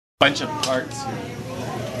bunch of parts here.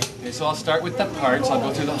 Okay, so I'll start with the parts. I'll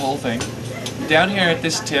go through the whole thing. Down here at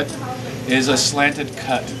this tip is a slanted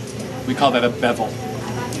cut. We call that a bevel,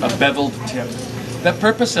 a beveled tip. The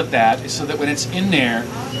purpose of that is so that when it's in there,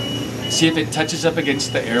 see if it touches up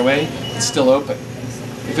against the airway, it's still open.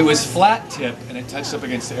 If it was flat tip and it touched up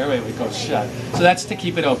against the airway, it would go shut. So that's to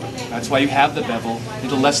keep it open. That's why you have the bevel.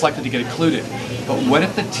 It'll less likely to get occluded. But what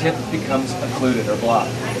if the tip becomes occluded or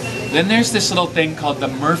blocked? Then there's this little thing called the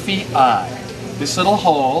Murphy eye. This little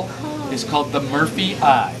hole is called the Murphy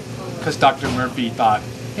eye because Dr. Murphy thought,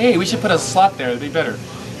 hey, we should put a slot there, it'd be better.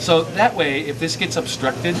 So that way, if this gets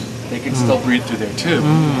obstructed, they can still breathe through there too.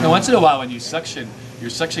 Now once in a while when you suction, your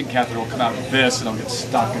suction catheter will come out like this and it'll get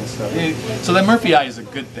stuck and stuff. So the Murphy eye is a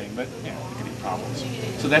good thing, but you know, it can be problems.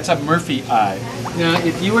 So that's a Murphy eye. Now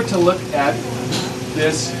if you were to look at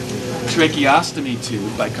this tracheostomy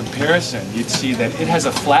tube by comparison, you'd see that it has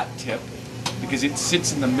a flat tip because it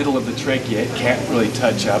sits in the middle of the trachea, it can't really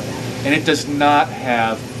touch up, and it does not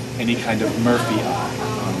have any kind of Murphy eye.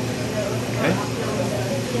 Okay?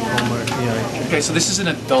 Okay, so this is an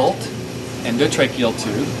adult endotracheal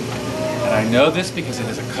tube, and I know this because it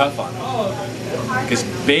has a cuff on it. Because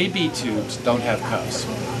baby tubes don't have cuffs,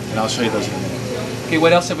 and I'll show you those in a minute. Okay,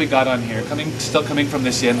 what else have we got on here? Still coming from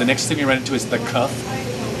this end, the next thing we run into is the cuff.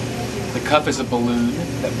 The cuff is a balloon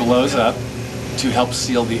that blows up to help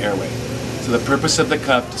seal the airway. So the purpose of the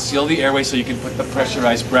cuff, to seal the airway so you can put the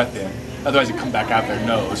pressurized breath in, otherwise it come back out their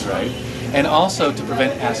nose, right? And also to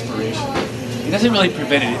prevent aspiration. It doesn't really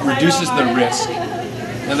prevent it, it reduces the risk.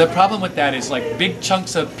 Now the problem with that is like big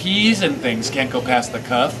chunks of peas and things can't go past the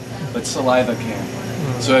cuff, but saliva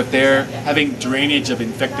can. So if they're having drainage of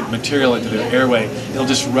infected material into their airway, it'll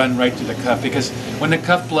just run right through the cuff because when the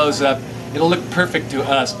cuff blows up, it'll look perfect to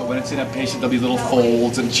us, but when it's in a patient, there'll be little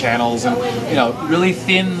folds and channels and, you know, really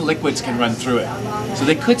thin liquids can run through it. So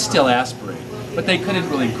they could still aspirate, but they couldn't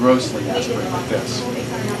really grossly aspirate like this.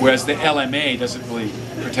 Whereas the LMA doesn't really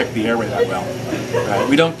protect the airway that well. Right?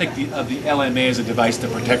 We don't think of the LMA as a device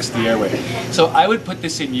that protects the airway. So I would put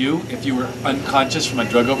this in you if you were unconscious from a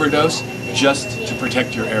drug overdose, just to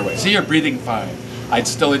protect your airway. So you're breathing fine. I'd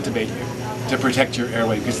still intubate you to protect your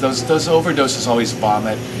airway because those overdoses always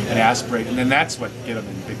vomit and aspirate, and then that's what get them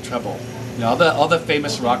in big trouble. You know, all the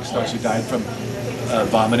famous rock stars who died from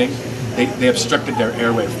vomiting, they obstructed their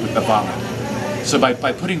airway with the vomit. So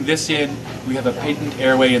by putting this in, we have a patent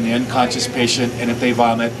airway in the unconscious patient, and if they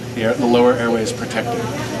vomit, the lower airway is protected.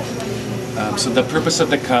 So the purpose of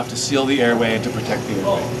the cuff to seal the airway and to protect the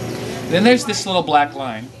airway. Then there's this little black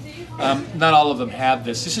line. Not all of them have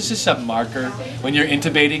this. This is just a marker. When you're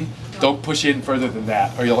intubating, don't push in further than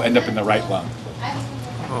that or you'll end up in the right lung.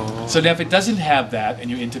 So now if it doesn't have that and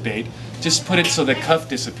you intubate, just put it so the cuff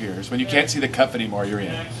disappears. When you can't see the cuff anymore, you're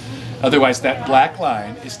in. Otherwise, that black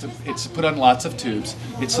line it's to put on lots of tubes.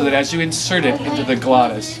 It's so that as you insert it into the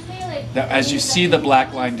glottis, that as you see the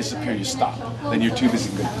black line disappear, you stop. Then your tube is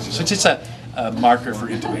in good position. So it's just a marker for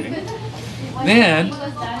intubating. Then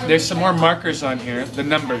there's some more markers on here, the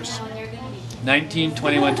numbers. 19,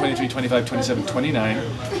 21, 23, 25, 27, 29,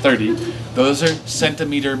 30. Those are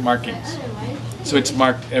centimeter markings. So it's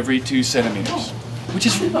marked every 2 centimeters, which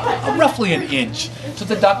is roughly an inch. So if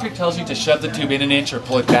the doctor tells you to shove the tube in an inch or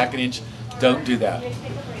pull it back an inch, don't do that.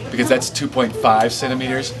 Because that's 2.5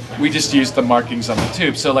 centimeters. We just use the markings on the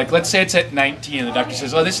tube. So like, let's say it's at 19 and the doctor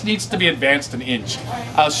says, oh, this needs to be advanced an inch.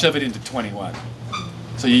 I'll shove it into 21.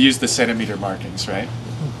 So you use the centimeter markings, right?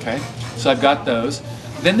 Okay, so I've got those.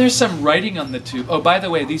 Then there's some writing on the tube. Oh, by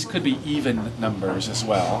the way, these could be even numbers as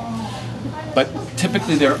well, but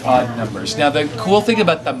typically they're odd numbers. Now the cool thing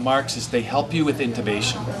about the marks is they help you with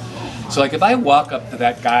intubation. So like if I walk up to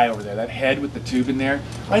that guy over there, that head with the tube in there,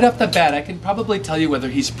 right off the bat I can probably tell you whether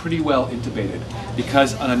he's pretty well intubated,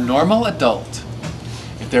 because on a normal adult,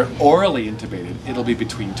 if they're orally intubated, it'll be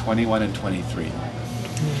between 21 and 23.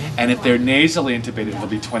 And if they're nasally intubated, it'll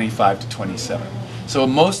be 25 to 27. So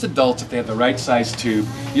most adults, if they have the right size tube,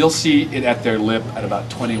 you'll see it at their lip at about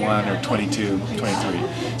 21 or 22,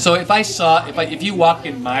 23. So if you walk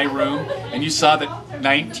in my room and you saw that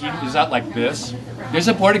 19 is out like this, there's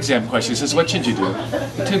a board exam question that says, what should you do?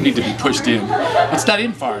 The tube needs to be pushed in. It's not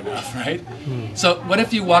in far enough, right? So what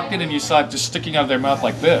if you walked in and you saw it just sticking out of their mouth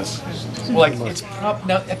like this? Well, like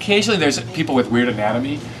now occasionally there's people with weird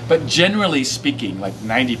anatomy, but generally speaking, like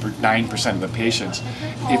 99% of the patients,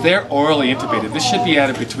 if they're orally intubated, this should be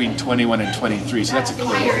added between 21 and 23, so that's a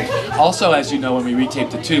clue. Also, as you know, when we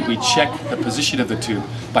retape the tube, we check the position of the tube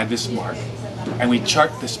by this mark, and we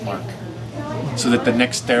chart this mark so that the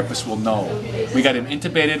next therapist will know. We got him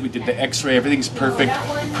intubated, we did the x-ray, everything's perfect.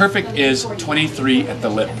 Perfect is 23 at the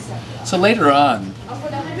lip. So later on,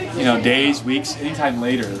 days, weeks, anytime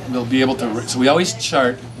later, we'll be able to, so we always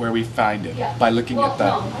chart where we find it by looking at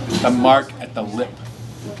the mark at the lip,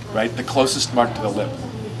 right? The closest mark to the lip.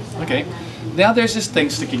 Okay, now there's this thing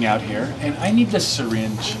sticking out here, and I need this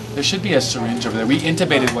syringe. There should be a syringe over there. We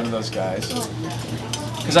intubated one of those guys,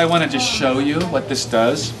 because I want to just show you what this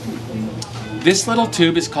does. This little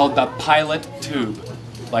tube is called the pilot tube,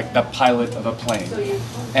 like the pilot of a plane.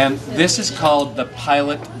 And this is called the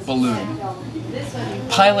pilot balloon.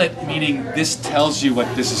 Pilot meaning this tells you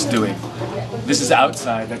what this is doing. This is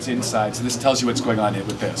outside, that's inside, so this tells you what's going on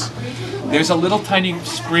with this. There's a little tiny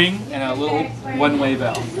spring and a little one-way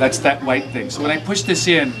valve. That's that white thing. So when I push this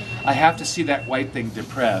in, I have to see that white thing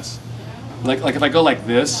depress. Like if I go like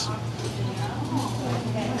this,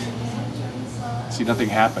 see, nothing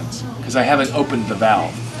happens because I haven't opened the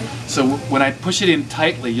valve. So when I push it in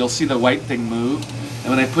tightly, you'll see the white thing move, and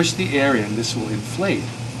when I push the air in, this will inflate.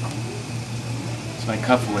 So my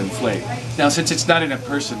cuff will inflate. Now, since it's not in a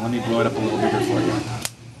person, let me blow it up a little bigger for you.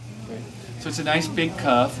 Okay. So it's a nice big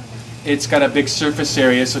cuff. It's got a big surface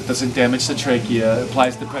area, so it doesn't damage the trachea. It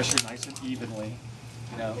applies the pressure nice and evenly.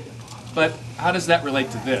 But how does that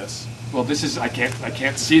relate to this? Well, this is I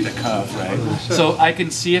can't see the cuff, right? So I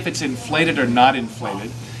can see if it's inflated or not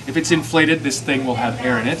inflated. If it's inflated, this thing will have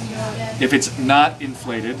air in it. If it's not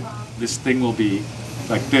inflated, this thing will be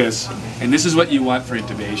like this. And this is what you want for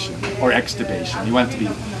intubation or extubation. You want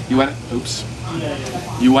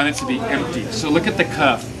it to be empty. So look at the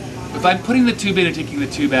cuff. If I'm putting the tube in and taking the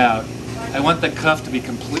tube out, I want the cuff to be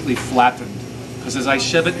completely flattened. Because as I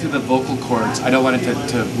shove it through the vocal cords, I don't want it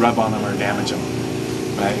to rub on them or damage them.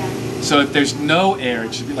 Right? So if there's no air,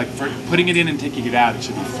 it should be like, for putting it in and taking it out, it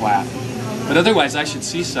should be flat. But otherwise, I should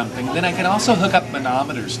see something. Then I can also hook up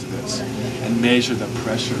manometers to this and measure the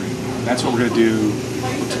pressure. That's what we're going to do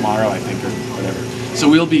tomorrow, I think, or whatever. So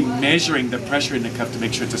we'll be measuring the pressure in the cuff to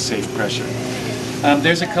make sure it's a safe pressure.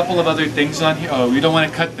 There's a couple of other things on here. Oh, we don't want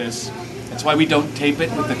to cut this. That's why we don't tape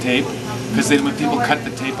it with the tape, because then when people cut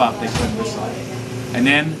the tape off, they put this on. And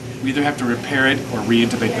then we either have to repair it or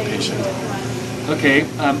re-intubate the patient. Okay,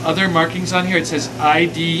 other markings on here, it says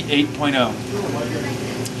ID 8.0.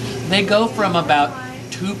 They go from about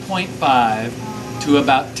 2.5 to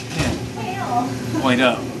about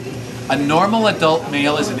 10.0. A normal adult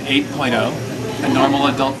male is an 8.0. A normal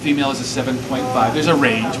adult female is a 7.5. There's a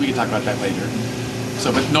range, we can talk about that later.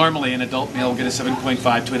 So, but normally an adult male will get a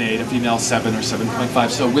 7.5 to an 8, a female 7 or 7.5.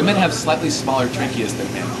 So women have slightly smaller tracheas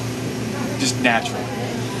than men, just naturally.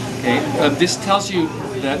 Okay, this tells you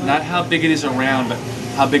that not how big it is around, but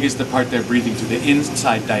how big is the part they're breathing through, the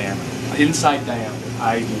inside diameter. Inside diameter,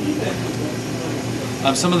 ID.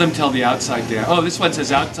 Some of them tell the outside diameter. Oh, this one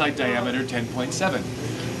says outside diameter 10.7.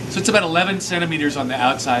 So it's about 11 centimeters on the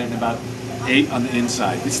outside and about 8 on the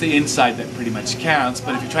inside. It's the inside that pretty much counts,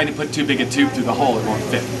 but if you're trying to put too big a tube through the hole, it won't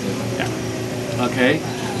fit. Yeah. Okay.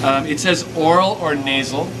 It says oral or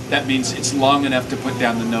nasal. That means it's long enough to put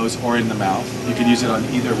down the nose or in the mouth. You can use it on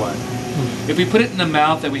either one. If we put it in the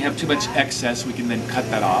mouth and we have too much excess, we can then cut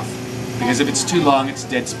that off. Because if it's too long, it's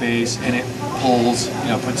dead space and it pulls,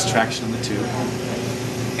 puts traction on the tube.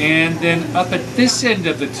 And then up at this end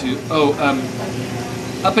of the tube,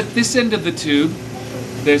 up at this end of the tube,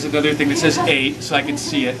 there's another thing that says 8, so I can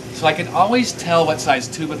see it. So I can always tell what size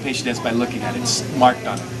tube a patient has by looking at it. It's marked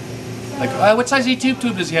on it. Like, what size tube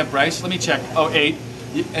does he have, Bryce? Let me check. Oh, 8.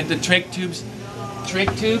 And the trach tubes,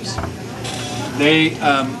 they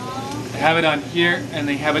have it on here and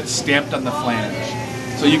they have it stamped on the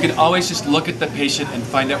flange. So you can always just look at the patient and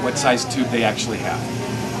find out what size tube they actually have.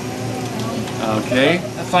 Okay,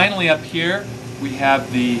 and finally up here we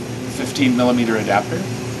have the 15 millimeter adapter.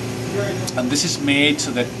 This is made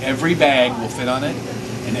so that every bag will fit on it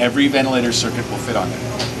and every ventilator circuit will fit on it.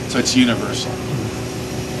 So it's universal.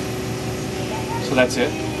 So that's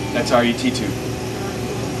it. That's our ET tube.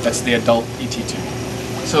 That's the adult ET tube.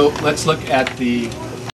 So let's look at the